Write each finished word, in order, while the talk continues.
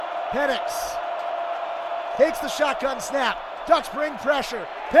Penix takes the shotgun snap. Ducks bring pressure.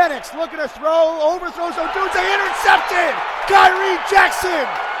 Penix looking to throw, overthrows Odunze, intercepted! Khyree Jackson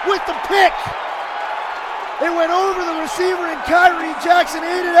with the pick! It went over the receiver and Khyree Jackson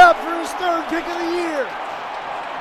ate it up for his third pick of the year.